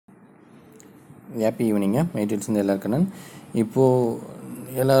Happy evening. MyTradeC எல்லாருக்கண்ணன். இப்போது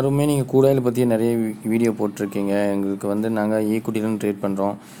எல்லாருமே நீங்கள் கூடாயில் பற்றி நிறைய வீடியோ போட்டிருக்கீங்க. எங்களுக்கு வந்து நாங்கள் ஈக்குவிட்டிலாம் ட்ரேட்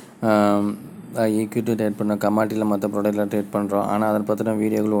பண்ணுறோம், ஈக்குவிட்டி ட்ரேட் பண்ணோம், கமாட்டியில் மற்ற ப்ராடக்ட்லாம் ட்ரேட் பண்ணுறோம். ஆனால் அதை பற்றின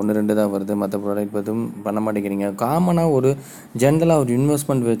வீடியோகள் 1-2 தான் வருது. மற்ற ப்ராடக்ட் பற்றியும் பண்ண மாட்டேங்கிறீங்க. காமனாக ஒரு ஜென்ரலாக ஒரு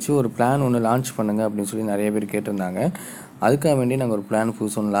இன்வெஸ்ட்மெண்ட் வச்சு ஒரு பிளான் ஒன்று லான்ச் பண்ணுங்கள் அப்படின்னு சொல்லி நிறைய பேர் கேட்டிருந்தாங்க. அதுக்காக வேண்டி நாங்கள் ஒரு பிளான்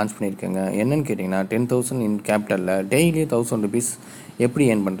புதுசு ஒன்று லான்ச் பண்ணியிருக்கேங்க. என்னென்னு கேட்டிங்கன்னா 10,000 இன் கேபிட்டலில் டெய்லி 1,000 rupees எப்படி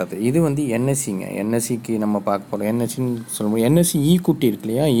ஏர்ன் பண்ணுறது. இது வந்து என்எஸ்சிங்க. என்எஸ்சிக்கு நம்ம பார்க்க போகிறோம். என்எஸ்சின்னு சொல்லும்போது என்எஸ்சி ஈக்குவிட்டி இருக்கு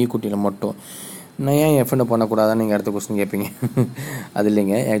இல்லையா, ஈக்குவிட்டியில் மட்டும் நான் ஏன் எஃப்என்ஓ பண்ணக்கூடாதான்னு நீங்கள் அடுத்த கொஸ்டின் கேட்பீங்க. அது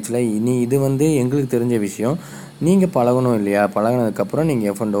இல்லைங்க, ஆக்சுவலாக இது வந்து எங்களுக்கு தெரிஞ்ச விஷயம். நீங்கள் பழகணும் இல்லையா, பழகினதுக்கப்புறம் நீங்கள்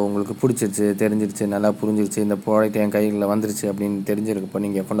எஃப்என்ஓ உங்களுக்கு பிடிச்சிருச்சு, தெரிஞ்சிருச்சு, நல்லா புரிஞ்சிருச்சு, இந்த ப்ராடக்ட் என் கையில் வந்துருச்சு அப்படின்னு தெரிஞ்சிருக்கப்போ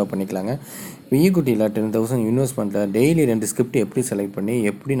நீங்கள் எஃப்என்ஓ பண்ணிக்கலாங்க. இப்போ ஈக்குவிட்டியில் 10,000 இன்வெஸ்ட்மெண்ட்டில் டெய்லி 2 ஸ்கிரிப்ட் எப்படி செலக்ட் பண்ணி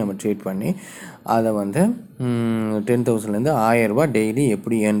எப்படி நம்ம ட்ரேட் பண்ணி அதை வந்து 10,000லேருந்து 1000 ரூபாய் டெய்லி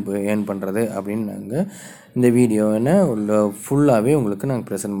எப்படி ஏர்ன் பண்ணுறது அப்படின்னு நாங்கள் இந்த வீடியோன்னு உள்ள ஃபுல்லாகவே உங்களுக்கு நாங்கள்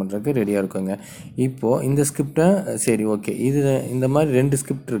ப்ரெசென்ட் பண்ணுறதுக்கு ரெடியாக இருக்கோங்க. இப்போது இந்த ஸ்கிரிப்டை சரி ஓகே, இந்த மாதிரி 2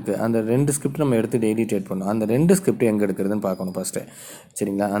 ஸ்கிரிப்ட் இருக்குது. அந்த 2 ஸ்கிரிப்ட் நம்ம எடுத்து டெய்லி ட்ரேட் பண்ணணும். அந்த 2 ஸ்கிரிப்ட் எங்கே எடுக்கிறதுன்னு பார்க்கணும் ஃபஸ்ட்டு.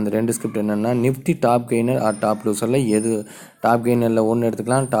 சரிங்களா, அந்த 2 ஸ்கிரிப்ட் என்னென்னா Nifty top gainer R top லூசரில் எது டாப் கெய்னரில் ஒன்று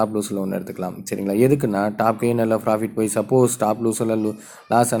எடுத்துக்கலாம், டாப் லூஸில் ஒன்று எடுத்துக்கலாம். சரிங்களா, எதுக்குன்னா டாப் கெய்னரில் ப்ராஃபிட் போய் சப்போஸ் டாப் லூஸில்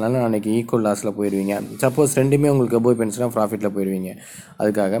லாஸ் ஆனாலும் அன்றைக்கி ஈக்குவல் லாஸில் போயிடுவீங்க. சப்போஸ் ரெண்டுமே உங்களுக்கு எபோவ் போயிடுச்சுன்னா ப்ராஃபிட்டில் போயிடுவீங்க.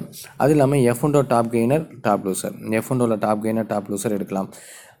 அதுக்காக அது இல்லாமல் F&O top gainer top loser, எஃப்என்ஓவில் top gainer top loser எடுக்கலாம்.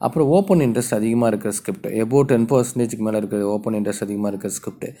 அப்புறம் ஓப்பன் இன்ட்ரெஸ்ட் அதிகமாக இருக்கிற ஸ்கிரிப்ட், எபோவ் 10% மேலே இருக்கிற ஓப்பன் இன்ட்ரெஸ்ட் அதிகமாக இருக்கிற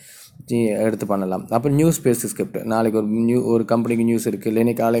ஸ்கிரிப்ட் எடுத்து பண்ணலாம். அப்புறம் நியூஸ் பேஸ்டு ஸ்கிரிப்ட், நாளைக்கு ஒரு கம்பெனிக்கு நியூஸ் இருக்குது, இல்லை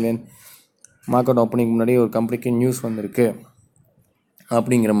இன்னைக்கு காலையில் மார்க்கெட் ஓப்பனிங் முன்னாடி ஒரு கம்பெனிக்கு நியூஸ் வந்திருக்கு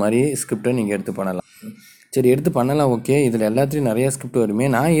அப்படிங்கிற மாதிரி ஸ்கிரிப்டை நீங்கள் எடுத்து பண்ணலாம். சரி, எடுத்து பண்ணலாம். ஓகே, இதில் எல்லாத்துலேயும் நிறையா ஸ்கிரிப்ட் வருமே,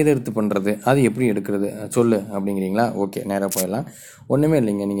 நான் எதை எடுத்து பண்ணுறது, அது எப்படி எடுக்கிறது சொல்லு அப்படிங்கிறீங்களா? ஓகே, நேராக போயிடலாம். ஒன்றுமே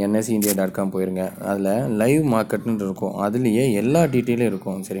இல்லைங்க, நீங்கள் NSEindia.com போயிருங்க. அதில் லைவ் மார்க்கெட்னு இருக்கும், அதுலேயே எல்லா டீட்டெயிலும்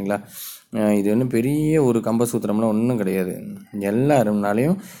இருக்கும். சரிங்களா, இது ஒன்றும் பெரிய ஒரு கம்பசூத்திரம்லாம் ஒன்றும் கிடையாது.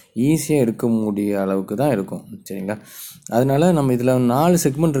 எல்லாருனாலையும் ஈஸியாக எடுக்க முடிய அளவுக்கு தான் இருக்கும். சரிங்களா, அதனால நம்ம இதில் 4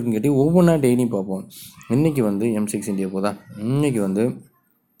 செக்மெண்ட் இருக்குன்னு கேட்டி ஒவ்வொன்றா டெய்லியும் பார்ப்போம். இன்றைக்கி வந்து M6 இந்தியா போதா, இன்றைக்கி வந்து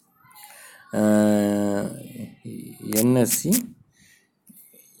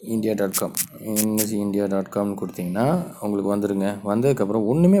NSEindia.com கொடுத்தீங்கன்னா உங்களுக்கு வந்துடுங்க. வந்ததுக்கப்புறம்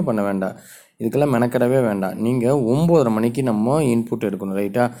ஒன்றுமே பண்ண வேண்டாம், இதுக்கெல்லாம் மெனக்கடவே வேண்டாம். நீங்கள் 9:30 மணிக்கு நம்ம இன்புட் எடுக்கணும்.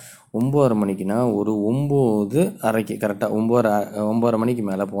 ரைட்டாக 9:30 மணிக்குன்னா ஒரு 9:30 கரெக்டாக 9:30 மணிக்கு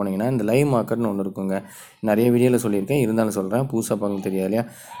மேலே போனீங்கன்னா இந்த லைவ் மார்க்கெட்னு ஒன்று இருக்குங்க. நிறைய வீடியோவில் சொல்லியிருக்கேன், இருந்தாலும் சொல்கிறேன், புதுசாக பார்க்க தெரியாது இல்லையா.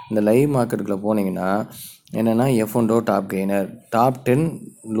 இந்த லைவ் மார்க்கெட்டுக்குள்ளே போனீங்கன்னா என்னென்னா F&O top gainer, top 10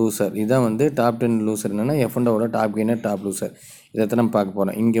 loser, இதான் வந்து டாப் 10 லூசர். என்னென்னா எஃப்என்ஓவோட டாப் கெய்னர் டாப் லூசர், இதைத்தான் நம்ம பார்க்க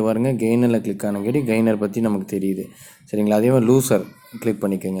போகிறோம். இங்கே பாருங்க, கெய்னரில் கிளிக் ஆனங்காட்டி கெய்னர் பற்றி நமக்கு தெரியுது. சரிங்களா, அதே மாதிரி லூசர் கிளிக்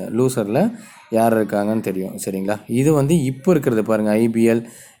பண்ணிக்கோங்க, லூசரில் யார் இருக்காங்கன்னு தெரியும். சரிங்களா, இது வந்து இப்போ இருக்கிறது பாருங்கள், IBL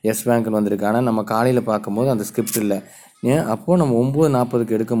எஸ் பேங்க்னு வந்திருக்கு. ஆனால் நம்ம காலையில் பார்க்கும்போது அந்த ஸ்கிரிப்ட் இல்லை. ஏன் அப்போது நம்ம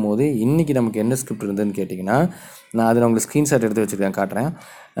 9:40க்கு எடுக்கும் போது இன்றைக்கி நமக்கு என்ன ஸ்கிரிப்ட் இருந்ததுன்னு கேட்டிங்கன்னா, நான் அதில் உங்களுக்கு ஸ்க்ரீன்ஷாட் எடுத்து வச்சுருக்கேன், காட்டுறேன்.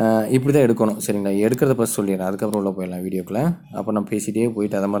 இப்படி தான் எடுக்கணும். சரிங்களா, எடுக்கிறத ஃபஸ்ட் சொல்லிடுறேன், அதுக்கப்புறம் உள்ள போயிடலாம் வீடியோக்குள்ளே. அப்போ நான் பேசிகிட்டே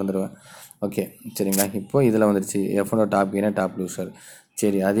போயிட்டு அதை மறந்துடுவேன். ஓகே, சரிங்களா, இப்போ இதில் வந்துடுச்சு F&O top gainer top loser.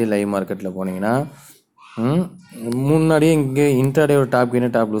 சரி, அதே லைவ் மார்க்கெட்டில் போனீங்கன்னா முன்னாடியே இங்கே இன்ட்ராடேயோட டாப்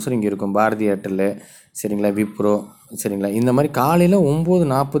கெய்னர் டாப் லூசர் இங்கே இருக்கும், பாரதி ஏர்டெல். சரிங்களா, விப்ரோ. சரிங்களா, இந்த மாதிரி காலையில்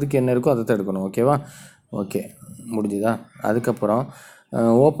 9:40க்கு என்ன இருக்கோ அதை தான் எடுக்கணும். ஓகேவா, ஓகே, முடிஞ்சுதா. அதுக்கப்புறம்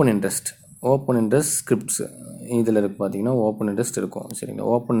ஓப்பன் இன்ட்ரெஸ்ட் ஸ்கிரிப்ட்ஸு இதில் இருக்குது. பார்த்தீங்கன்னா ஓப்பன் இன்ட்ரெஸ்ட் இருக்கும். சரிங்களா,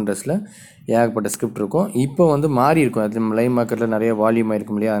 ஓப்பன் இன்ட்ரெஸ்ட்டில் ஏகப்பட்ட ஸ்கிரிப்ட் இருக்கும். இப்போ வந்து மாறி இருக்கும், அது லைவ் மார்க்கெட்டில் நிறைய வால்யூம்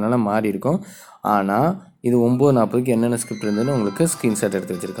ஆகிருக்கும் இல்லையா, அதனால் மாறி இருக்கும். ஆனால் இது 9:40க்கு என்னென்ன ஸ்கிரிப்ட் இருந்ததுன்னு உங்களுக்கு ஸ்க்ரீன்ஷாட்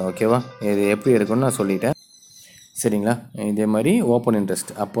எடுத்து வச்சுருக்கேன். ஓகேவா, இது எப்படி எடுக்கணும்னு நான் சொல்லிட்டேன். சரிங்களா, இதே மாதிரி ஓப்பன்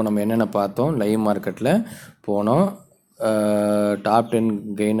இன்ட்ரெஸ்ட் அப்போது நம்ம என்னென்ன பார்த்தோம், லைவ் மார்க்கெட்டில் போனோம், டாப் 10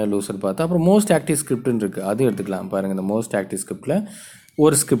 கெய்னர் லூசர் பார்த்தோம். அப்புறம் மோஸ்ட் ஆக்டிவ் ஸ்கிரிப்ட்னு இருக்குது, அது எடுத்துக்கலாம். பாருங்கள், இந்த மோஸ்ட் ஆக்டிவ் ஸ்கிரிப்டில்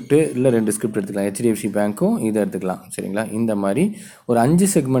ஒரு ஸ்கிரிப்ட் இல்லை 2 ஸ்கிரிப்ட் எடுத்துக்கலாம். HDFC பேங்க்கும் இதை எடுத்துக்கலாம். சரிங்களா, இந்த மாதிரி ஒரு 5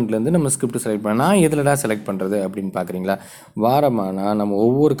 செக்மெண்ட்லேருந்து நம்ம ஸ்கிரிப்ட் செலக்ட் பண்ண. நான் எதில்டா செலக்ட் பண்ணுறது அப்படின்னு பார்க்குறீங்களா, வாரமானால் நம்ம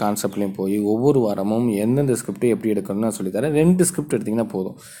ஒவ்வொரு கான்செப்ட்லேயும் போய் ஒவ்வொரு வாரமும் எந்தெந்த ஸ்கிரிப்ட்டு எப்படி எடுக்கணும்னு நான் சொல்லித்தரேன். 2 ஸ்கிரிப்ட் எடுத்திங்கன்னா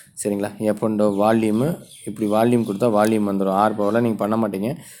போதும். சரிங்களா, எப்போ வால்யூமு இப்படி வால்யூம் கொடுத்தா வால்யூம் வந்துடும். 6 பவரில் நீங்கள் பண்ண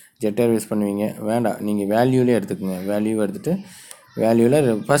மாட்டீங்க, ஜெட்டர் வேஸ்ட் பண்ணுவீங்க. வேண்டாம், நீங்கள் வேல்யூலே எடுத்துக்கோங்க. வேல்யூ எடுத்துகிட்டு வேல்யூவில்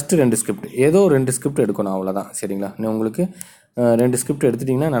ஃபஸ்ட்டு 2 ஸ்கிரிப்ட், ஏதோ 2 ஸ்கிரிப்ட் எடுக்கணும், அவ்வளோதான். சரிங்களா, உங்களுக்கு 2 ஸ்கிரிப்ட்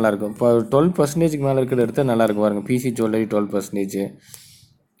எடுத்துட்டிங்கன்னா நல்லாயிருக்கும். இப்போ 12% மேலே இருக்கிறத எடுத்தால் நல்லாயிருக்கும். பாருங்கள், PC ஜுவல்லரி 12%.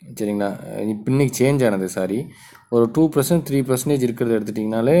 சரிங்களா, இப்போ இன்றைக்கி சேஞ்ச் ஆனது, சாரி, ஒரு 2% 3% இருக்கிறத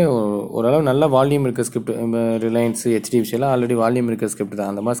எடுத்துட்டிங்கனாலே ஓரளவு நல்ல வால்யூம் இருக்க ஸ்கிரிப்ட். ரிலையன்ஸு HDFC எல்லாம் ஆல்ரெடி வால்யூம் இருக்க ஸ்கிரிப்ட்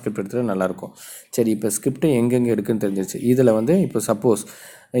தான், அந்த மாதிரி ஸ்கிரிப்ட் எடுத்துகிட்டு நல்லாயிருக்கும். சரி, இப்போ ஸ்கிரிப்ட்டு எங்கெங்கே இருக்குதுன்னு தெரிஞ்சிருச்சு. இதில் வந்து இப்போ suppose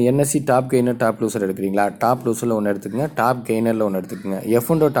NSC top gainer top loser எடுக்கிறீங்களா, டாப் லூசரில் ஒன்று எடுத்துக்கங்க, டாப் கெய்னரில் ஒன்று எடுத்துக்கங்க.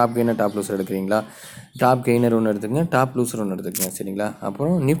 எஃப்என்டோ டாப் கெய்னர் டாப் லூசர் எடுக்கிறீங்களா, டாப் கெய்னர் ஒன்று எடுத்துக்கங்க, டாப் லூசர் ஒன்று எடுத்துக்கங்க. சரிங்களா.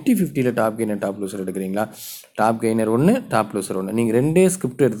 அப்புறம் Nifty 50ல் top gainer top loser எடுக்கிறீங்களா, டாப் கெய்னர் ஒன்று டாப் லூசர் ஒன்று. நீங்கள் ரெண்டே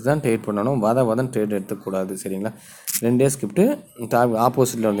ஸ்கிரிப்ட் எடுத்து தான் ட்ரேட் பண்ணணும், வாதம் ட்ரேட் எடுத்துக்கூடாது. சரிங்களா. ரெண்டே ஸ்கிரிப்ட்டு டாப்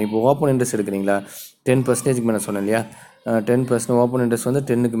ஆப்போசிட்டில் வந்து இப்போ ஓப்பன் இன்ட்ரெஸ்ட் எடுக்கிறீங்களா, 10% மேலே சொன்னேன் இல்லையா, 10% ஓப்பன் இன்ட்ரெஸ்ட் வந்து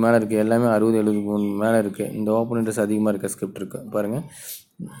 10க்கு மேலே இருக்குது, எல்லாமே 60-70 மேலே இருக்குது. இந்த ஓப்பன் இன்ட்ரெஸ்ட் அதிகமாக இருக்க ஸ்கிரிப்ட் இருக்குது பாருங்கள்.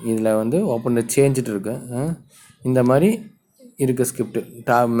 இதில் வந்து ஓப்பன் இன்ட்ரெஸ்ட் சேஞ்சிட்டு இருக்கு. இந்த மாதிரி இருக்க ஸ்கிரிப்ட்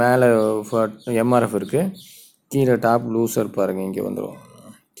டாப் மேலே எம்ஆர்எஃப் இருக்குது, கீழே டாப் லூசர் பாருங்கள், இங்கே வந்துடும்,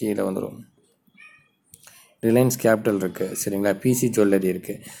 கீழே வந்துடும். ரிலையன்ஸ் கேபிட்டல் இருக்குது. சரிங்களா. பிசி ஜுவல்லரி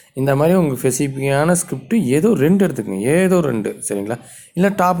இருக்குது. இந்த மாதிரி உங்களுக்கு ஸ்பெசிஃபிக்கான ஸ்கிரிப்ட் ஏதோ 2 எடுத்துக்கங்க, ஏதோ 2. சரிங்களா. இல்லை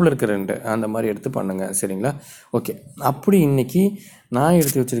டாப்பில் இருக்க 2 அந்த மாதிரி எடுத்து பண்ணுங்கள். சரிங்களா. ஓகே. அப்படி இன்றைக்கி நான்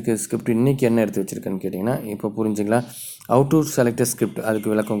எடுத்து வச்சுருக்க ஸ்கிரிப்ட் இன்றைக்கி என்ன எடுத்து வச்சுருக்கேன்னு கேட்டிங்கன்னா, இப்போ புரிஞ்சுங்களா. அவுட் டு செலக்டட் ஸ்கிரிப்ட்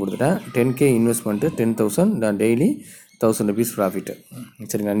அதுக்கு விளக்கம் கொடுத்துட்டேன். 10K இன்வெஸ்ட்மெண்ட்டு 10,000 நான் டெய்லி 1000 rupees ப்ராஃபிட்டு.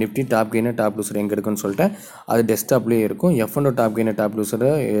 சரிங்களா. Nifty top gainer top loser எங்கே இருக்குன்னு சொல்லிட்டேன், அது டெஸ்க்டாப்லேயே இருக்கும். எஃப்என்டோ டாப் கெய்னர் டாப் லூசர்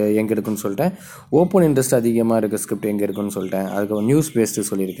எங்கே இருக்குன்னு சொல்லிட்டேன். ஓப்பன் இன்ட்ரெஸ்ட் அதிகமாக இருக்க ஸ்கிரிப்ட் எங்கே இருக்குன்னு சொல்லிட்டேன். அதுக்கு நியூஸ் பேஸ்ட்டு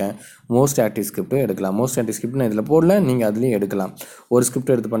சொல்லியிருக்கேன். மோஸ்ட் ஆக்டிவ் ஸ்கிரிப்ட் எடுக்கலாம். மோஸ்ட் ஆக்டிவ் ஸ்கிரிப்ட் நான் இதில் போடல, நீங்கள் அதுலேயும் எடுக்கலாம். ஒரு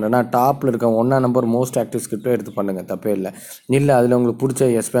ஸ்கிரிப்ட் எடுத்து பண்ணுறேன்னா டாப்பில் இருக்க 1ஆம் நம்பர் மோஸ்ட் ஆக்டிவ் ஸ்கிரிப்டை எடுத்து பண்ணுங்கள், தப்பே இல்லை. இல்லை அதில் உங்களுக்கு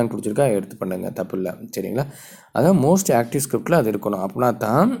பிடிச்ச எஸ் பேங்க் பிடிச்சிருக்கா எடுத்து பண்ணுங்கள், தப்பு இல்லை. சரிங்களா. அதான் மோஸ்ட் ஆக்டிவ் ஸ்கிரிப்டில் அது இருக்கணும், அப்படின்னா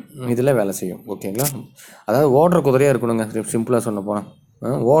தான் இதில் வேலை செய்யும். ஓகேங்களா. அதாவது ஓடுற குதிரையாக இருக்கணுங்க, சிம்பிளாக சொன்ன போனால்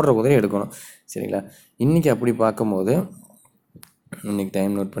ஓடுற குதிரையாக எடுக்கணும். சரிங்களா. இன்றைக்கி அப்படி பார்க்கும்போது இன்றைக்கி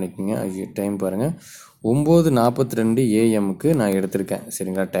டைம் நோட் பண்ணிக்கோங்க. டைம் பாருங்கள், 9:42 AM நான் எடுத்திருக்கேன்.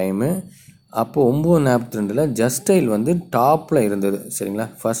 சரிங்களா. டைமு அப்போது 9:42 ஜஸ்டைல் வந்து டாப்பில் இருந்தது. சரிங்களா.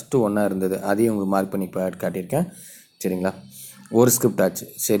 ஃபஸ்ட்டு ஒன்றா இருந்தது, அதையும் உங்களுக்கு மார்க் பண்ணி காட்டியிருக்கேன். சரிங்களா. ஒரு ஸ்கிரிப்ட் ஆச்சு.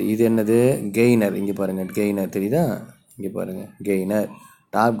 சரி, இது என்னது, கெய்னர். இங்கே பாருங்கள், கெய்னர் தெரியுதா, இங்கே பாருங்கள், கெய்னர்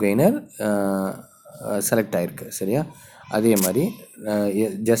டாப் கெய்னர் செலக்ட் ஆகிருக்கு. சரியா. அதே மாதிரி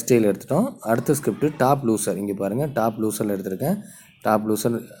ஜஸ்டைல் எடுத்துட்டோம். அடுத்த ஸ்கிரிப்ட் டாப் லூசர், இங்கே பாருங்கள், டாப் லூசரில் எடுத்திருக்கேன். டாப்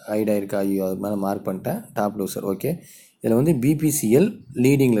லூசர் ஐடாக இருக்கா, ஐயோ அது மேலே மார்க் பண்ணிட்டேன். Top loser okay. இதில் வந்து பிபிசிஎல்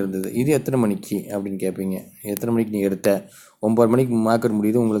லீடிங்கில் இருந்தது. இது எத்தனை மணிக்கு அப்படின்னு கேட்பீங்க. எத்தனை மணிக்கு நீங்கள் எடுத்த, 9 மணிக்கு மார்க்கெட்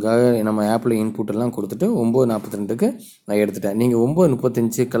முடியுது. உங்களுக்காக நம்ம ஆப்பில் இன்புட்டெல்லாம் கொடுத்துட்டு 9:42 நான் எடுத்துட்டேன். நீங்கள்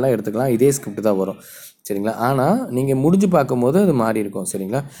 9:35 எடுத்துக்கலாம், இதே ஸ்கிரிப்ட் தான் வரும். சரிங்களா. ஆனால் நீங்கள் முடிஞ்சு பார்க்கும்போது அது மாறி இருக்கும்.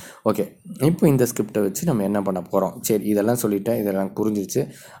 சரிங்களா. ஓகே. இப்போ இந்த ஸ்கிரிப்டை வச்சு நம்ம என்ன பண்ண போகிறோம். சரி, இதெல்லாம் சொல்லிட்டேன், இதெல்லாம் புரிஞ்சிருச்சு.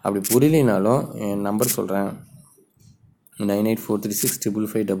 அப்படி புரியலைனாலும் என் நம்பர் சொல்கிறேன்,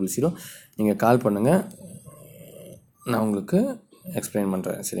 9843655500. நீங்கள் கால் பண்ணுங்கள், நான் உங்களுக்கு எக்ஸ்பிளைன்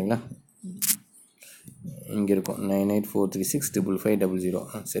பண்ணுறேன். சரிங்களா. இங்கே இருக்கும் 9843655500.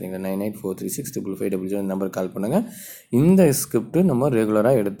 சரிங்களா. 9843655500 நம்பர் கால் பண்ணுங்கள். இந்த ஸ்கிரிப்ட்டு நம்ம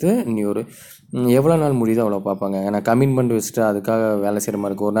ரெகுலராக எடுத்து நீ ஒரு எவ்வளோ நாள் முடியுதோ அவ்வளோ பார்ப்பாங்க. நான் கமிட்மெண்ட் வச்சுட்டு அதுக்காக வேலை செய்கிற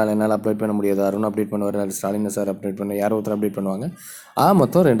மாதிரி இருக்கும். ஒரு நாள் என்னால் அப்டேட் பண்ண முடியாது, அருண் அப்டேட் பண்ணுவார், அது ஸ்டாலின் சார் அப்டேட் பண்ண, யாரோ ஒருத்தர் அப்டேட் பண்ணுவாங்க.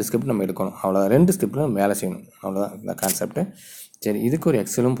 மொத்தம் 2 ஸ்கிரிப்ட் நம்ம எடுக்கணும், அவ்வளோதான். 2 ஸ்கிரிப்டில் நம்ம வேலை செய்யணும், அவ்வளோதான் இந்த கான்செப்ட்டு. சரி, இதுக்கு ஒரு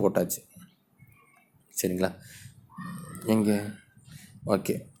எக்ஸலும் போட்டாச்சு. சரிங்களா. எங்கே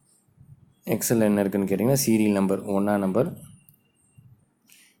ஓகே. எக்ஸல் என்ன இருக்குதுன்னு கேட்டிங்கன்னா, சீரியல் நம்பர் 1ஆம் நம்பர்.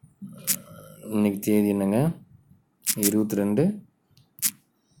 இன்றைக்கி தேதி என்னங்க, 22.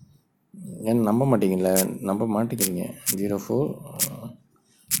 ஏன்னா நம்ப மாட்டேங்கிறீங்க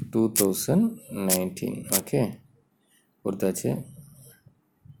 04/2019. ஓகே, கொடுத்தாச்சு.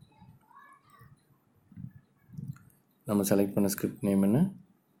 நம்ம செலக்ட் பண்ண ஸ்கிரிப்ட் நேம் என்ன,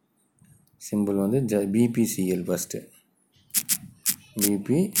 சிம்பிள் வந்து பிபிசிஎல் ஃபஸ்ட்டு,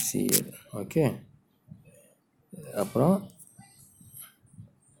 பிபிசிஎல். ஓகே. அப்புறம்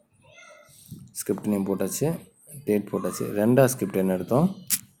ஸ்கிரிப்ட் நேம் போட்டாச்சு, டேட் போட்டாச்சு. 2ஆவது ஸ்கிரிப்ட் என்ன எடுத்தோம்,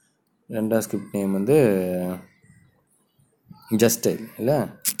 2ஆவது ஸ்கிரிப்ட் நேம் வந்து ஜஸ்டைல் இல்லை,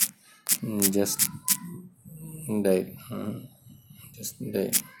 ஜஸ்டைல்.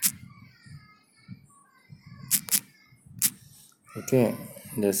 ஓகே.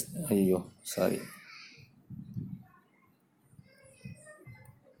 ஐயோ சாரி,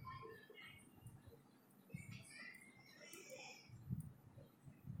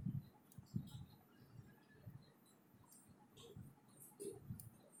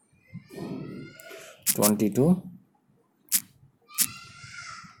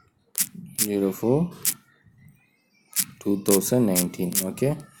 (22/04/2019). ஓகே,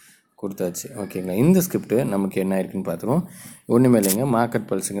 கொடுத்தாச்சு. ஓகேங்களா. இந்த ஸ்கிரிப்ட்டு நமக்கு என்ன இருக்குன்னு பார்த்துருவோம். ஒன்றுமே இல்லைங்க, மார்க்கெட்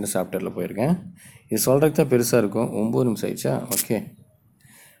பல்ஸுங்கிற சாஃப்ட்வேரில் போயிருக்கேன். இது சொல்கிறதுக்கு தான் பெருசாக இருக்கும். 9 நிமிஷம் ஆயிடுச்சா. ஓகே,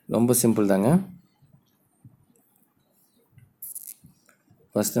 ரொம்ப சிம்பிள் தாங்க.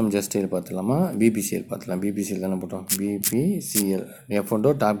 ஃபஸ்ட் நம்ம ஜஸ்ட் சேல் பார்த்துலாமா, பிபிசிஎல் பார்த்துலாம். பிபிசிஎல் தானே போட்டோம், BPCL F1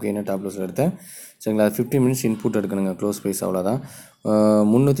 top gain top loss எடுத்தேன். சரிங்களா, 15 மினிட்ஸ் இன்புட் எடுக்கணுங்க. க்ளோஸ் ப்ரைஸ் அவ்வளோதான்.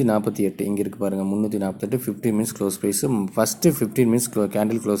 348 இங்கே இருக்குது பாருங்கள், 348 15 minutes close price. First 15 minutes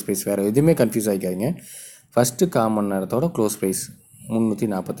candle close price வேறு எதுவுமே கன்ஃபியூஸ் ஆகிக்காதீங்க. ஃபஸ்ட்டு காமன் நேரத்தோட க்ளோஸ் ப்ரைஸ்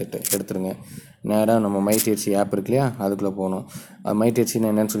 348 எடுத்துருங்க. நேராக நம்ம MyTradeC ஆப் இருக்கு இல்லையா, அதுக்குள்ளே போகணும். MyTradeC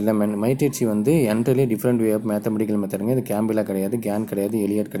என்னென்னு சொல்லலாம். MyTradeC வந்து என்ட்ரலே டிஃப்ரெண்ட் வே ஆஃப் மேத்தமெட்டிக்கல் மெத்தடுங்க. இது கேம்பிலா கிடையாது, கேன் கிடையாது,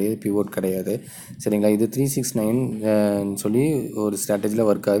 எலியட் கிடையாது, பிவோட் கிடையாது. சரிங்களா, இது 369 சொல்லி ஒரு ஸ்ட்ராட்டஜியில்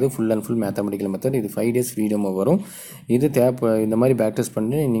ஒர்க் ஆகுது. Full and full mathematical method. இது 5 days ஃப்ரீடமாக வரும். இது இந்த மாதிரி பேக் டெஸ்ட்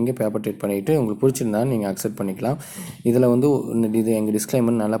பண்ணி நீங்கள் பேப்பர் ட்ரேட் பண்ணிவிட்டு உங்களுக்கு பிடிச்சிருந்தா நீங்கள் அக்செப்ட் பண்ணிக்கலாம். இதில் வந்து இது எங்கள்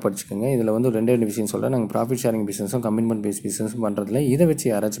டிஸ்க்ளைமர் நல்லா படிச்சுக்கோங்க. இதில் வந்து ரெண்டு விஷயம் சொல்கிறேன். நாங்கள் ப்ராஃபிட் ஷேரிங் பிஸ்னஸும் கமிட்மெண்ட் பேஸ்ட் பிஸ்னஸும் பண்ணுறதுல இதை வச்சு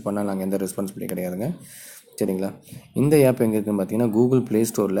யாராச்சும் பண்ணால் நாங்கள் எந்த ரெஸ்பான்சிபிலிட்டி கிடையாதுங்க. சரிங்களா, இந்த ஆப் எங்கே இருக்குன்னு பார்த்தீங்கன்னா கூகுள் ப்ளே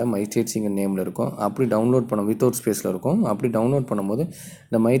ஸ்டோரில் MyTradeCங்கிற நேமில் இருக்கும். அப்படி டவுன்லோட் பண்ண வித்தவுட் ஸ்பேஸில் இருக்கும். அப்படி டவுன்லோட் பண்ணும்போது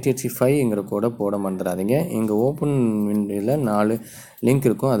இந்த MyTradeC 5ங்கிற கோடை போட மறந்துடாதீங்க. எங்கள் ஓப்பன் விண்டோவில் 4 லிங்க்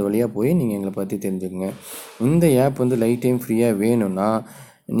இருக்கும். அது வழியாக போய் நீங்கள் எங்களை பற்றி தெரிஞ்சுக்கோங்க. இந்த ஆப் வந்து லைஃப் டைம் ஃப்ரீயாக வேணும்னா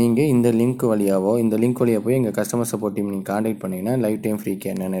நீங்கள் இந்த லிங்க் வழியாக போய் எங்கள் கஸ்டமர் சப்போர்ட் டீம் நீங்கள் காண்டாக்ட் பண்ணிங்கன்னா லைஃப் டைம் ஃப்ரீக்கு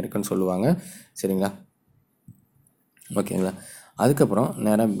என்னென்ன இருக்குன்னு சொல்லுவாங்க. சரிங்களா, ஓகேங்களா. அதுக்கப்புறம்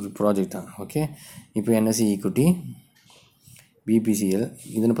நேராக ப்ராஜெக்ட் தான். ஓகே, இப்போ NSE ஈக்விட்டி பிபிசிஎல்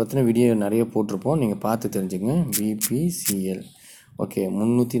இதில் பற்றின வீடியோ நிறைய போட்டிருப்போம், நீங்கள் பார்த்து தெரிஞ்சுங்க. பிபிசிஎல் ஓகே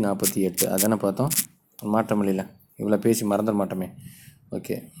 348 அதானே பார்த்தோம், மாற்றம் இல்லைல்ல, இவ்வளோ பேசி மறந்துட மாட்டோமே.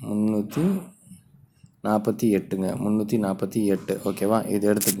 ஓகே 348ங்க, 348 ஓகேவா. இது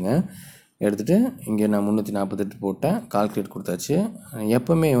எடுத்துக்கங்க. எடுத்துகிட்டு இங்கே நான் 348 போட்டேன், கால்குலேட் கொடுத்தாச்சு.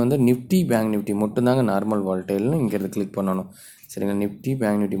 எப்போவுமே வந்து நிஃப்டி பேங்க் நிஃப்டி மட்டும்தாங்க நார்மல் வால்டைல்னு இங்கே கிளிக் பண்ணணும். சரிங்களா, நிஃப்டி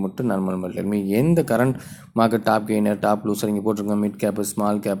பேங்க் நிஃப்டி மட்டும் நார்மல் வால்டைல். எந்த current market top gainer top loser இங்கே போட்டிருக்கோங்க, mid gap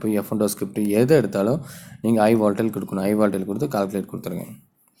small gap F1 script எதை எடுத்தாலும் நீங்கள் ஐ வால்டைல் கொடுக்கணும். ஐ வால்டைல் கொடுத்து கால்குலேட் கொடுத்துருங்க.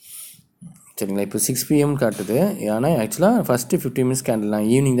 சரிங்களா, இப்போ 6 PM காட்டுது. ஆனால் ஆக்சுவலாக ஃபஸ்ட்டு 15 மினிட்ஸ் கேண்டில் நான்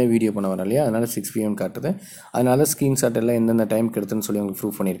ஈவினிங் தான் வீடியோ பண்ண வரேன் இல்லையா, அதனால் 6 PM காட்டுது. அதனால் ஸ்க்ரீன்ஷாட் எல்லாம் எந்தெந்த டைமுக்கு எடுத்துன்னு சொல்லி உங்களுக்கு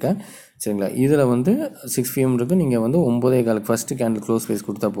ப்ரூவ் பண்ணியிருக்கேன். சரிங்களா, இதில் வந்து 6 PM இருக்குது. நீங்கள் வந்து 9:15 ஃபஸ்ட்டு கேண்டில் க்ளோஸ் ப்ரைஸ்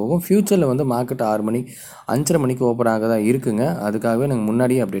கொடுத்தா போகும். ஃப்யூச்சரில் வந்து மார்க்கெட் 6 மணி 5:30 மணிக்கு ஓப்பன் ஆக தான் இருக்குங்க. அதுக்காகவே நாங்கள்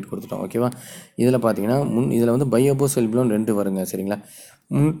முன்னாடியே அப்டேட் கொடுத்துட்டோம். ஓகேவா, இதில் பார்த்தீங்கன்னா இதில் வந்து பை அபோ செல் பிலோன்னு 2 வருங்க. சரிங்களா,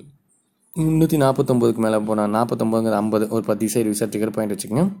 349க்கு மேலே போனால் 49 50 ஒரு 10 20 ட்ரிகர் பாயிண்ட்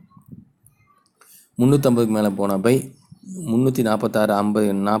வச்சுக்கோங்க. 350க்கு மேலே போனால் பை, 346 50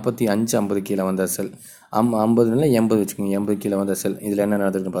 45 50 கீழே வந்த செல், 50 80 வச்சுக்கோங்க, 80 கீழே வந்த செல். இதில் என்ன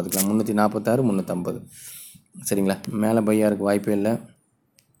நடக்குதுன்னு பார்த்துக்கலாம். 346 350. சரிங்களா, மேலே பையாக இருக்க வாய்ப்பே இல்லை.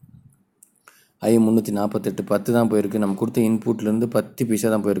 348 10 தான் போயிருக்கு. நம்ம கொடுத்த இன்புட்லேருந்து 10 பைசா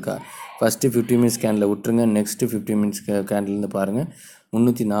தான் போயிருக்கா. ஃபஸ்ட்டு 15 மினிட்ஸ் கேண்டில் விட்டுருங்க. நெக்ஸ்ட்டு 15 மினிட்ஸ் கேண்டில்லேருந்து பாருங்கள்.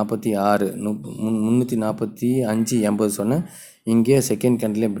 346 345 80 சொன்னேன். இங்கே செகண்ட்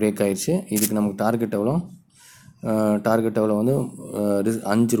கேண்டிலே பிரேக் ஆயிடுச்சு. இதுக்கு நமக்கு டார்கெட் எவ்வளோ வந்து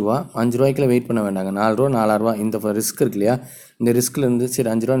 5 ரூபா. 5 ரூபாய்க்குள்ள வெயிட் பண்ண வேண்டாங்க. 4 ரூபா 4 ரூபா இந்த ரிஸ்க் இருக்கு இல்லையா, இந்த ரிஸ்க்லேருந்து சரி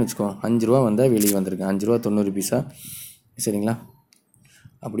 5 ரூபான்னு வச்சுக்கோங்க. 5 ரூபா வந்தால் வெளியே வந்திருக்கு. 5 ரூபா 90 பைசா. சரிங்களா,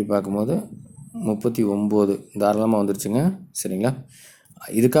 அப்படி பார்க்கும்போது 39 தாராளமாக வந்துருச்சுங்க. சரிங்களா,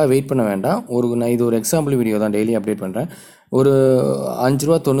 இதுக்காக வெயிட் பண்ண வேண்டாம். நான் இது ஒரு எக்ஸாம்பிள் வீடியோ தான், டெய்லி அப்டேட் பண்ணுறேன். ஒரு 5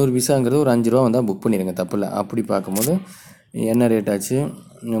 ரூபா 90 பைசாங்கிறது ஒரு 5 ரூபா வந்தால் புக் பண்ணிடுங்க, தப்பு இல்லை. அப்படி பார்க்கும்போது என்ன ரேட் ஆச்சு,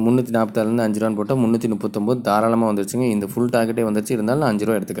 346லேருந்து 5 ரூபான்னு போட்டால் 339 தாராளமாக வந்துருச்சுங்க. இந்த ஃபுல் டார்கெட்டே வந்துருச்சு. இருந்தாலும் நான் 5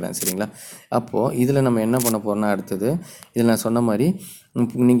 ரூபா எடுத்துக்கிறேன். சரிங்களா, அப்போது இதில் நம்ம என்ன பண்ண போகிறோம்னா, அடுத்தது இதில் நான் சொன்ன மாதிரி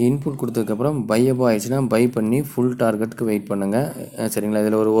நீங்கள் இன்புட் கொடுத்ததுக்கப்புறம் பை அபோ ஆயிடுச்சுன்னா பை பண்ணி ஃபுல் டார்கெட்டுக்கு வெயிட் பண்ணுங்கள். சரிங்களா,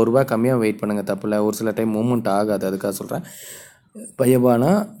 இதில் ஒரு ரூபா கம்மியாக வெயிட் பண்ணுங்கள், தப்பு இல்லை. ஒரு சில டைம் மூவ்மெண்ட் ஆகாது, அதுக்காக சொல்கிறேன். பையபானா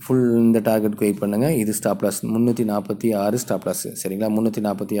ஃபுல் இந்த டார்கெட்டுக்கு வெயிட் பண்ணுங்கள். இது ஸ்டாப் லாஸ் 346 ஸ்டாப் லாஸ். சரிங்களா,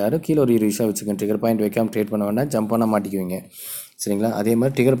 346 கீழே ஒரு 20 பைசா வச்சுக்கோங்க. ட்ரிகர் பாயிண்ட் வைக்காமல் ட்ரேட் பண்ண வேண்டாம், ஜம்ப் பண்ணால் மாட்டிக்குவீங்க. சரிங்களா, அதே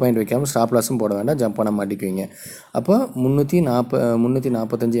மாதிரி ட்ரிகர் பாயிண்ட் வைக்காமல் ஸ்டாப் லாஸும் போட வேண்டாம், ஜம்ப் பண்ணால் மாட்டிக்குவீங்க. அப்போ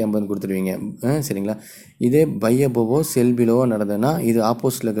 345 80 கொடுத்துருவீங்க. சரிங்களா, இதே பை அபோவோ செல் பிலோவோ நடந்ததுன்னா இது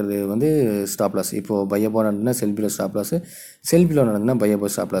ஆப்போசிட்டில் இருக்கிறது வந்து ஸ்டாப் லாஸ். இப்போது பை அபோ நடந்ததுன்னா செல் பிலோ ஸ்டாப் லாஸ், செல் பிலோ நடந்ததுன்னா பை அபோ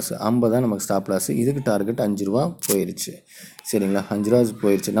ஸ்டாப் லாஸ். 50 தான் நமக்கு ஸ்டாப் லாஸ். இதுக்கு டார்கெட் 5 ரூபா போயிடுச்சு. சரிங்களா, 5 ரூபா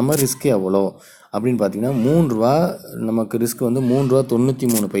போயிடுச்சு. நம்ம ரிஸ்க் எவ்வளோ அப்படின்னு பார்த்தீங்கன்னா 3 ரூபா நமக்கு ரிஸ்க் வந்து 3 ரூபா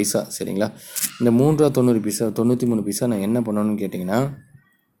 93 பைசா. சரிங்களா, இந்த 3 ரூபா 93 பைசா நான் என்ன பண்ணணும்னு கேட்டிங்கன்னா,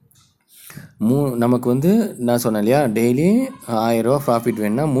 நமக்கு வந்து நான் சொன்னேன் இல்லையா, டெய்லி 1000 ரூபா ப்ராஃபிட்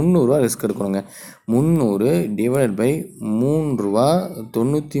வேணும்னா 300 ரூபா ரிஸ்க் எடுக்கணுங்க. 300 டிவைட் பை 3 ரூபா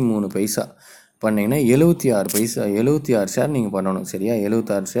 93 பைசா பண்ணிங்கன்னா 76 பைசா, 76 ஷேர் நீங்கள் பண்ணணும். சரியா,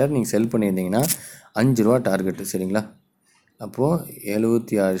 76 ஷேர் நீங்கள் செல் பண்ணியிருந்தீங்கன்னா 5 ரூபா டார்கெட்டு. சரிங்களா, அப்போது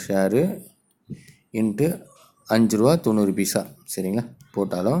 76 ஷேரு இன்ட்டு 5 ரூபா 90 பைசா. சரிங்களா,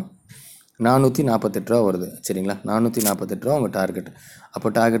 போட்டாலும் 448 ரூபா வருது சரிங்களா. 448 ரூபா உங்கள் டார்கெட். அப்போ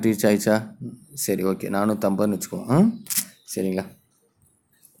டார்கெட் ரீச் ஆயிடுச்சா? சரி ஓகே, 450ன்னு வச்சுக்கோங்க சரிங்களா.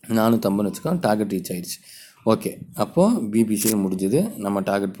 450ன்னு வச்சுக்கோங்க, டார்கெட் ரீச் ஆயிடுச்சு. ஓகே, அப்போது பிபிசியில் முடிஞ்சது. நம்ம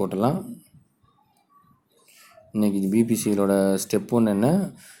டார்கெட் போட்டலாம். இன்றைக்கி பிபிசியிலோட ஸ்டெப் 1 என்ன?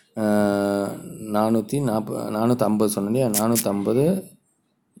 450 சொன்னேன் இல்லையா,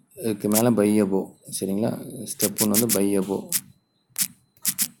 450க்கு மேலே பை அபோ சரிங்களா. ஸ்டெப் 1 வந்து பை அபோ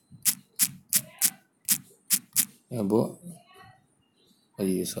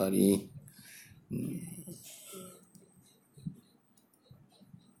ஐயோ சாரி,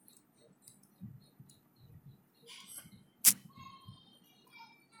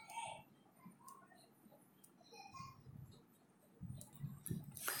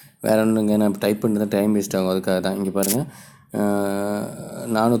 வேறு ஒன்றுங்க, நான் டைப் பண்ணிட்டு தான் டைம் வேஸ்ட் ஆகும், அதுக்காக தான். இங்கே பாருங்கள்,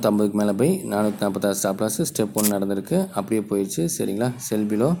 450க்கு மேலே பை, 446 ஸ்டாப் லாஸ். ஸ்டெப் 1 நடந்திருக்கு, அப்படியே போயிடுச்சு சரிங்களா. செல்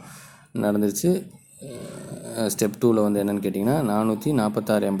பிலோ நடந்துருச்சு. ஸ்டெப் 2ல் வந்து என்னென்னு கேட்டிங்கன்னா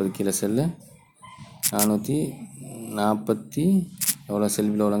 446.80 கீழே செல்லு, 440 எவ்வளோ செல்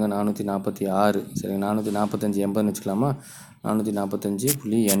பிலோ எவ்வளோங்க, 446 சரிங்க. 445.80ன்னு வச்சுக்கலாமா.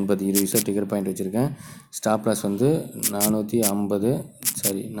 445.80 20 டிக்கெட் பாயிண்ட் வச்சுருக்கேன். ஸ்டாப் லாஸ் வந்து 450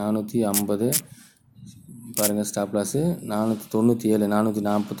 பாருங்கள். ஸ்டாப் லாஸு 497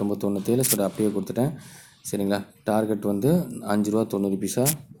 449 சரி, அப்படியே கொடுத்துட்டேன் சரிங்களா. டார்கெட் வந்து 5 ரூபா 90 பைசா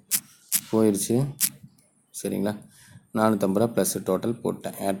போயிடுச்சு சரிங்களா. 450 ரூபா ப்ளஸ் டோட்டல்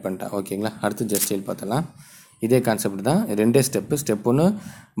போட்டேன், ஆட் பண்ணிட்டேன் ஓகேங்களா. அடுத்து ஜஸ்ட் சேல் பார்த்தலாம். இதே கான்செப்ட் தான், ரெண்டே ஸ்டெப்பு. ஸ்டெப் 1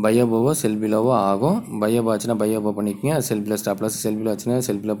 பை அபோவோ செல் பிலோவோ ஆகும். பை அபோ ஆச்சுன்னா பை அபோ பண்ணிக்கங்க, செல் பிலோ ஸ்டாப் லாஸ். செல் பிலோ ஆச்சுன்னா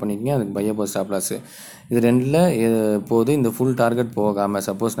செல் பிலோ பண்ணிக்கங்க, அதுக்கு பை அபோ ஸ்டாப் லாஸ். இது ரெண்டில் போது இந்த ஃபுல் டார்கெட் போகாமல்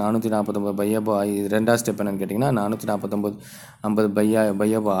சப்போஸ் 449 பை அபோ ஆகி, இது ரெண்டாவது ஸ்டெப் என்னென்னு கேட்டிங்கன்னா 449.50 பை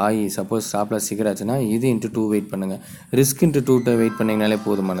அபோ ஆகி சப்போஸ் ஸ்டாப் லாஸ் சீக்கிரம் ஆச்சுன்னா இது இன்ட்டு 2 வெயிட் பண்ணுங்கள். ரிஸ்க் இன்ட்டு 2 வெயிட் பண்ணிங்கனாலே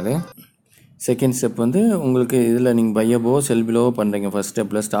போதுமானது. செகண்ட் ஸ்டெப் வந்து உங்களுக்கு இதில் நீங்கள் பை அபோ செல் பிலோவோ பண்ணுறீங்க. ஃபஸ்ட்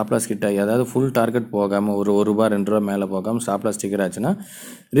ஸ்டெப்பில் ஸ்டாப் லாஸ் கிட்ட ஆகி, அதாவது ஃபுல் டார்கெட் போகாமல் ஒரு ரூபா 2 ரூபா மேலே போகாமல் ஸ்டாப் லாஸ் ஸ்டிக்கர் ஆச்சுன்னா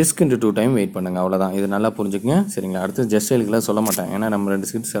ரிஸ்க் இன்ட்டு 2 டைம் வெயிட் பண்ணுங்கள். அவ்வளோதான், இது நல்லா புரிஞ்சுக்கங்க சரிங்களா. அடுத்து ஜஸ்ட் சேலுக்குலாம் சொல்ல மாட்டேன், ஏன்னா நம்ம 2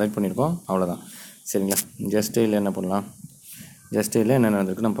 ஸ்கிரிப்ட் செலக்ட் பண்ணியிருக்கோம், அவ்வளோதான் சரிங்களா. ஜஸ்ட் சேலில் என்ன பண்ணலாம், ஜஸ்ட் சேலில் என்ன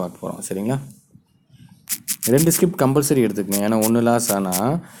நடந்திருக்கு நம்ம பார்க்க போகிறோம் சரிங்களா. 2 ஸ்கிரிப்ட் கம்பல்சரி எடுத்துக்கங்க, ஏன்னா ஒன்று லாஸ்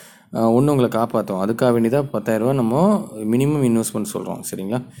ஆனால் ஒன்று உங்களை காப்பாற்றும். அதுக்காக வேண்டியதாக 10,000 ரூபா நம்ம மினிமம் இன்வெஸ்ட்மெண்ட் சொல்கிறோம்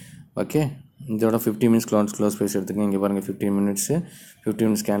சரிங்களா. ஓகே, இதோட 15 மினிட்ஸ் க்ளோஸ் ப்ரைஸ் எடுத்துக்கங்க. இங்கே பாருங்கள் 15 மினிட்ஸ்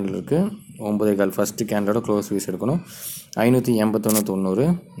கேண்டில் இருக்குது. 9:15 ஃபஸ்ட்டு கேண்டலோட க்ளோஸ் ப்ரைஸ் எடுக்கணும். 581.90.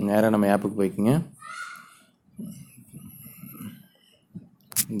 நேராக நம்ம ஆப்புக்கு போய்க்குங்க.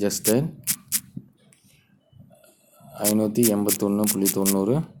 Just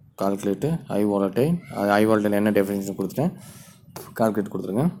 581.90 calculate. ஐ வாலட்டைல் என்ன டெஃபினேஷன் கொடுத்துட்டேன், கால்குலேட்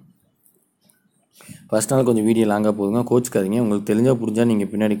கொடுத்துருங்க. ஃபஸ்ட் நாள் கொஞ்சம் வீடியோ லாங்காக போதுங்க, கோச்சுக்காதீங்க. உங்களுக்கு தெரிஞ்சால் புரிஞ்சால் நீங்கள்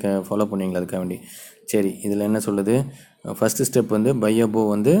பின்னாடி ஃபாலோ பண்ணுவீங்களா, அதுக்காக வேண்டி. சரி, இதில் என்ன சொல்லுது, ஃபஸ்ட்டு ஸ்டெப் வந்து பை அபோ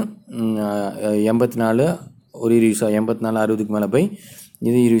வந்து 84 ஒரு 20 84 60க்கு மேலே பை,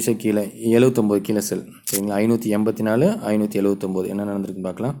 இது 20 கீழே 79 கீழே செல் சரிங்களா. 584 579 என்ன நடந்திருக்குன்னு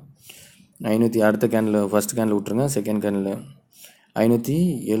பார்க்கலாம். 500 அடுத்த கேண்டில் ஃபஸ்ட் கேண்டில் விட்ருங்க. செகண்ட் கேண்டில்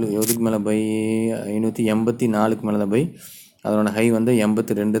 570க்கு மேலே பை, 584க்கு மேலே தான் பை. அதனோட ஹை வந்து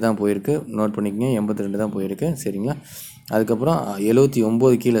 82 தான் போயிருக்கு, நோட் பண்ணிக்கங்க. 82 தான் போயிருக்கு சரிங்களா. அதுக்கப்புறம்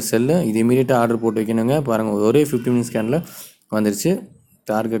 79 கீழே செல்லு. இது இமீடியட்டாக ஆர்டர் போட்டு வைக்கணுங்க. பாருங்கள், ஒரே 15 மினிட்ஸ் கேண்டில் வந்துருச்சு.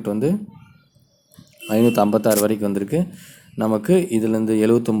 டார்கெட் வந்து 556 வரைக்கும் வந்திருக்கு நமக்கு. இதுலேருந்து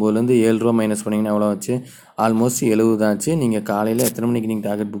 79லேருந்து 7 ரூபா மைனஸ் பண்ணிங்கன்னா எவ்வளோ ஆச்சு, ஆல்மோஸ்ட் 70 தான் ஆச்சு. நீங்கள் காலையில் எத்தனை மணிக்கு நீங்கள்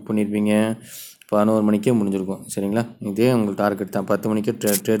டார்கெட் புக் பண்ணியிருப்பீங்க, 11 மணிக்கே முடிஞ்சிருக்கும் சரிங்களா. இதே உங்களுக்கு டார்கெட் தான். 10 மணிக்கே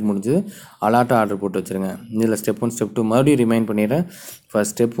ட்ரேட் முடிஞ்சது. அலாட்டாக ஆர்டர் போட்டு வச்சுருங்க. இதில் ஸ்டெப் 1 ஸ்டெப் 2 மறுபடியும் ரிமைண்ட் பண்ணிடுறேன்.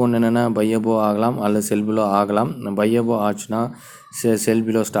 ஃபஸ்ட் ஸ்டெப் 1 என்னென்னா பை அபோ ஆகலாம் அல்லது செல் பிலோ ஆகலாம். பை அபோ ஆச்சுன்னா செல்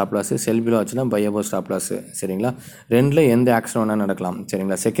பிலோ ஸ்டாப் லாஸு, செல் பிலோ ஆச்சுன்னா பை அபோ ஸ்டாப் லாஸு சரிங்களா. ரெண்டில் எந்த ஆக்ஷன் வேணால் நடக்கலாம்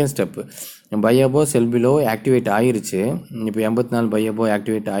சரிங்களா. Second step by above sell below activate ஆகிருச்சு. இப்போ 84 பை அபோ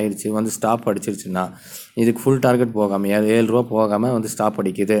ஆக்டிவேட் ஆகிருச்சு, வந்து ஸ்டாப் அடிச்சிருச்சுன்னா இதுக்கு ஃபுல் டார்கெட் போகாமல் 7 ரூபா போகாமல் வந்து ஸ்டாப்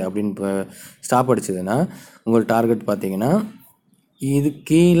அடிக்குது அப்படின்னு ஸ்டாப் அடிச்சதுன்னா உங்கள் டார்கெட் பார்த்தீங்கன்னா இது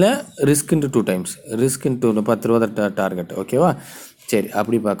கீழே risk into 2 times, risk into 10 ரூபா டார்கெட் ஓகேவா. சரி,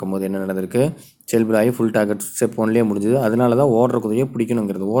 அப்படி பார்க்கும்போது என்ன நடந்திருக்கு, செல் பில் ஆகி ஃபுல் டார்கெட் ஸ்டெப் 1லேயே முடிஞ்சுது. அதனால தான் ஓடுற குதிரையை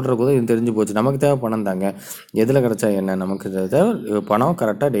பிடிக்கணுங்கிறது. ஓடுற குதிரை இது தெரிஞ்சு போச்சு. நமக்கு தேவை பணம் தாங்க, எதில் கிடச்சா என்ன, நமக்கு தேவை பணம்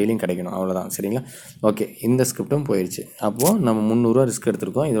கரெக்டாக டெய்லியும் கிடைக்கணும், அவ்வளோதான் சரிங்களா. ஓகே, இந்த ஸ்கிரிப்டும் போயிடுச்சு. அப்போது நம்ம 300 ரூபா ரிஸ்க்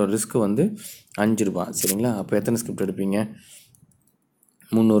எடுத்திருக்கோம். இதோட ரிஸ்க் வந்து 5 ரூபா சரிங்களா. அப்போ எத்தனை ஸ்கிரிப்ட் எடுப்பீங்க,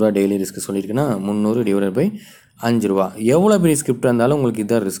 300 ரூபா டெய்லி ரிஸ்க் சொல்லியிருக்குன்னா 300 டிவைடட் பை 5 ரூபா. எவ்வளோ பெரிய ஸ்கிரிப்ட் இருந்தாலும் உங்களுக்கு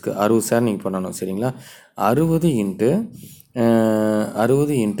இதான் ரிஸ்க். 60 ஷேர் நீங்கள் பண்ணணும் சரிங்களா. 60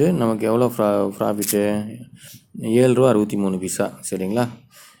 இன்ட்டு நமக்கு எவ்வளோ ப்ராஃபிட்டு, 7 ரூபா 63 பைசா சரிங்களா.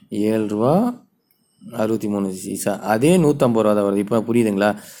 7 ரூபா 63 பைசா. அதே 150 ரூபா தான் வருது. இப்போ புரியுதுங்களா?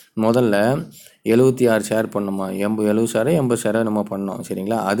 முதல்ல 76 ஷேர் பண்ணோமா, 70 ஷேரோ 80 ஷேரோ நம்ம பண்ணோம்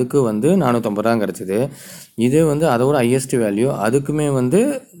சரிங்களா. அதுக்கு வந்து 450 ரூபா கிடச்சிது. இது வந்து அதோட ஹையஸ்ட் வேல்யூ, அதுக்குமே வந்து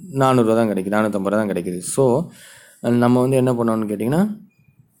 400 ரூபா தான் கிடைக்குது, 450 ரூபா தான் கிடைக்குது. ஸோ நம்ம வந்து என்ன பண்ணோம்னு கேட்டிங்கன்னா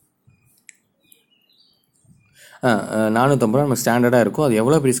 450 ரூபா நம்ம ஸ்டாண்டர்டாக இருக்கும். அது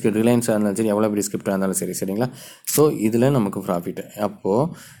எவ்வளோ பெரிய ஸ்கிரிப்ட், ரிலையன்ஸாக இருந்தாலும் சரி, எவ்வளோ பெரிய ஸ்கிரிப்டாக இருந்தாலும் சரி சரிங்களா. ஸோ இதில் நமக்கு ப்ராஃபிட். அப்போது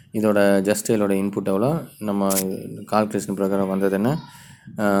இதோட இதோட இன்புட் எவ்வளோ, நம்ம கால்குலேஷன் பிரகாரம் வந்தது என்ன,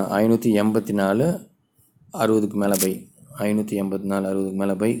 584 60க்கு மேலே பை, 584 60க்கு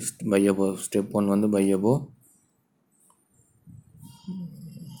மேலே பை அபோ. ஸ்டெப் 1 வந்து பை அபோ.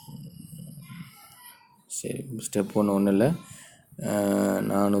 சரி, ஸ்டெப் 1 ஒன்றும் இல்லை,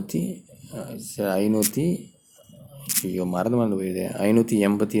 500 ஐயோ மறந்து போயிடுது,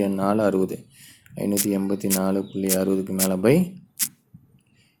 584 60, 584.60க்கு மேலே பை.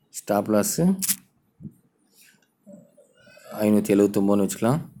 ஸ்டாப் லாஸு 579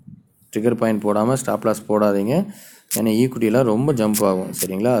 வச்சுக்கலாம். ட்ரிகர் பாயிண்ட் போடாமல் ஸ்டாப் லாஸ் போடாதீங்க, ஏன்னா ஈக்குவிட்டியெலாம் ரொம்ப ஜம்ப் ஆகும்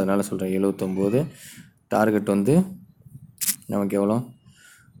சரிங்களா. அதனால் சொல்கிறேன் 79. டார்கெட் வந்து நமக்கு எவ்வளோ,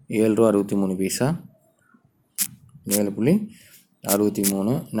 7 ரூபா 63 பைசா,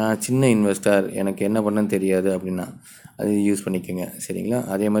 7.63. நான் சின்ன இன்வெஸ்டர், எனக்கு என்ன பண்ணன்னு தெரியாது அப்படின்னா அது யூஸ் பண்ணிக்கோங்க சரிங்களா.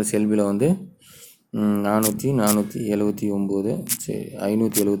 அதே மாதிரி செல்பியில் வந்து 479, சரி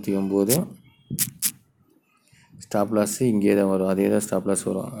 579. ஸ்டாப் லாஸ் இங்கே தான் வரும், அதே தான் ஸ்டாப் லாஸ்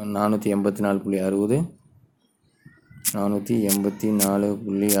வரும், 484.60,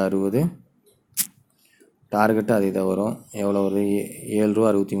 484.60. டார்கெட்டு அதே தான் வரும், எவ்வளோ வருது, 7 ரூபா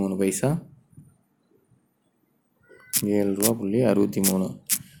 63 பைசா, 7 ரூபா 63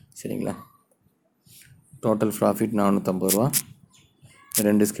 சரிங்களா. டோட்டல் ப்ராஃபிட் 450 ரூபா.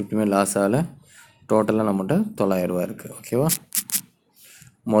 2 ஸ்கிரிப்டுமே லாஸ் ஆகலை. டோட்டலாக நம்மகிட்ட 900 ரூபா இருக்குது. ஓகேவா?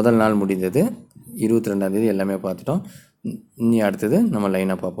 முதல் நாள் முடிந்தது, 22ஆம் தேதி எல்லாமே பார்த்துட்டோம். இனி அடுத்தது நம்ம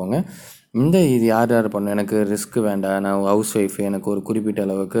லைனாக பார்ப்போங்க. இது யார் பண்ண, எனக்கு ரிஸ்க் வேண்டாம், நான் ஹவுஸ் ஒய்ஃப், எனக்கு ஒரு குறிப்பிட்ட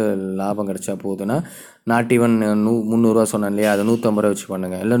அளவுக்கு லாபம் கிடைச்சா போதுன்னா, நாட் ஈவன் 300 சொன்னேன் இல்லையா, அதை 150 ரூபா வச்சு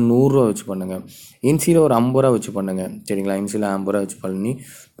பண்ணுங்கள், இல்லை 100 ரூபா வச்சு பண்ணுங்கள், இன்சியில் ஒரு 50 ரூபா வச்சு பண்ணுங்கள் சரிங்களா. இன்சியில் 50 ரூபா வச்சு பண்ணி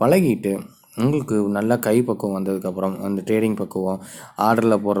பழகிட்டு உங்களுக்கு நல்லா கை பக்குவம் வந்ததுக்கப்புறம், அந்த ட்ரேடிங் பக்குவம்,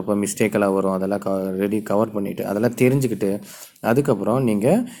 ஆர்டரில் போடுறப்ப மிஸ்டேக்கெல்லாம் வரும், அதெல்லாம் கவர் பண்ணிவிட்டு அதெல்லாம் தெரிஞ்சுக்கிட்டு அதுக்கப்புறம்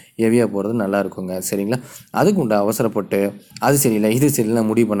நீங்கள் ஹெவியாக போகிறது நல்லா இருக்குங்க சரிங்களா. அதுக்கு உண்டு அவசரப்பட்டு அது சரியில்லை இது சரியில்லை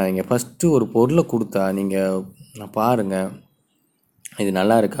முடிவு பண்ணாதீங்க. ஃபஸ்ட்டு ஒரு பொருளை கொடுத்தா நீங்கள் பாருங்கள், இது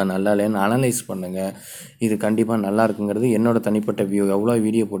நல்லா இருக்கா நல்லா இல்லைன்னு அனலைஸ் பண்ணுங்கள். இது கண்டிப்பாக நல்லா இருக்குங்கிறது என்னோடய தனிப்பட்ட வியூ. எவ்வளோ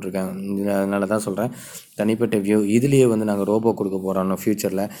வீடியோ போட்டிருக்கேன், அதனால தான் சொல்கிறேன் தனிப்பட்ட வியூ. இதுலேயே வந்து நாங்கள் ரோபோ கொடுக்க போகிறோம்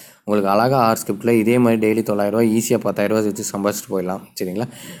ஃப்யூச்சரில். உங்களுக்கு அழகாக ஸ்கிரிப்டில் இதே மாதிரி டெய்லி 900 ரூபா ஈஸியாக 10,000 ரூபா வச்சு சம்பாதிச்சிட்டு போயிடலாம் சரிங்களா.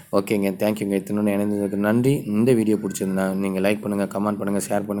 ஓகேங்க, தேங்க்யூங்க. இத்தனை இணைந்ததுக்கு நன்றி. இந்த வீடியோ பிடிச்சிருந்தா நீங்கள் லைக் பண்ணுங்கள், கமெண்ட் பண்ணுங்கள்,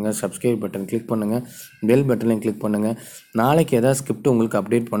 ஷேர் பண்ணுங்கள், சப்ஸ்கிரைப் பட்டன் கிளிக் பண்ணுங்கள், பெல் பட்டனையும் கிளிக் பண்ணுங்கள். நாளைக்கு ஏதாவது ஸ்கிரிப்ட் உங்களுக்கு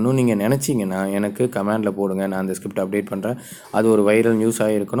அப்டேட் பண்ணணும் நீங்கள் நினச்சிங்கன்னா எனக்கு கமெண்டில் போடுங்க, நான் அந்த ஸ்கிரிப்ட் அப்டேட் பண்ணுறேன். அது ஒரு வைரல்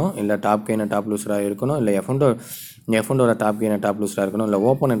நியூஸாக இருக்கணும், இல்லை டாப் கெய்னர் டாப் லூஸராக இருக்கணும், இல்லை எஃப்எண்டோட டாப் கெய்னர் டாப் லூஸராக இருக்கணும், இல்லை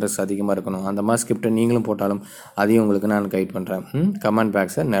ஓப்பன் இன்ட்ரெஸ்ட் அதிகமாக இருக்கணும். அந்த மாதிரி ஸ்கிரிப்டை நீங்களும் போட்டாலும் அதையும் உங்களுக்கு நான் கைட் பண்ணுறேன். கமெண்ட்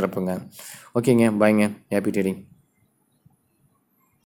பாக்ஸை நிரப்புங்க. ஓகேங்க, பாய்ங்க, ஹாப்பி ட்ரேடிங்.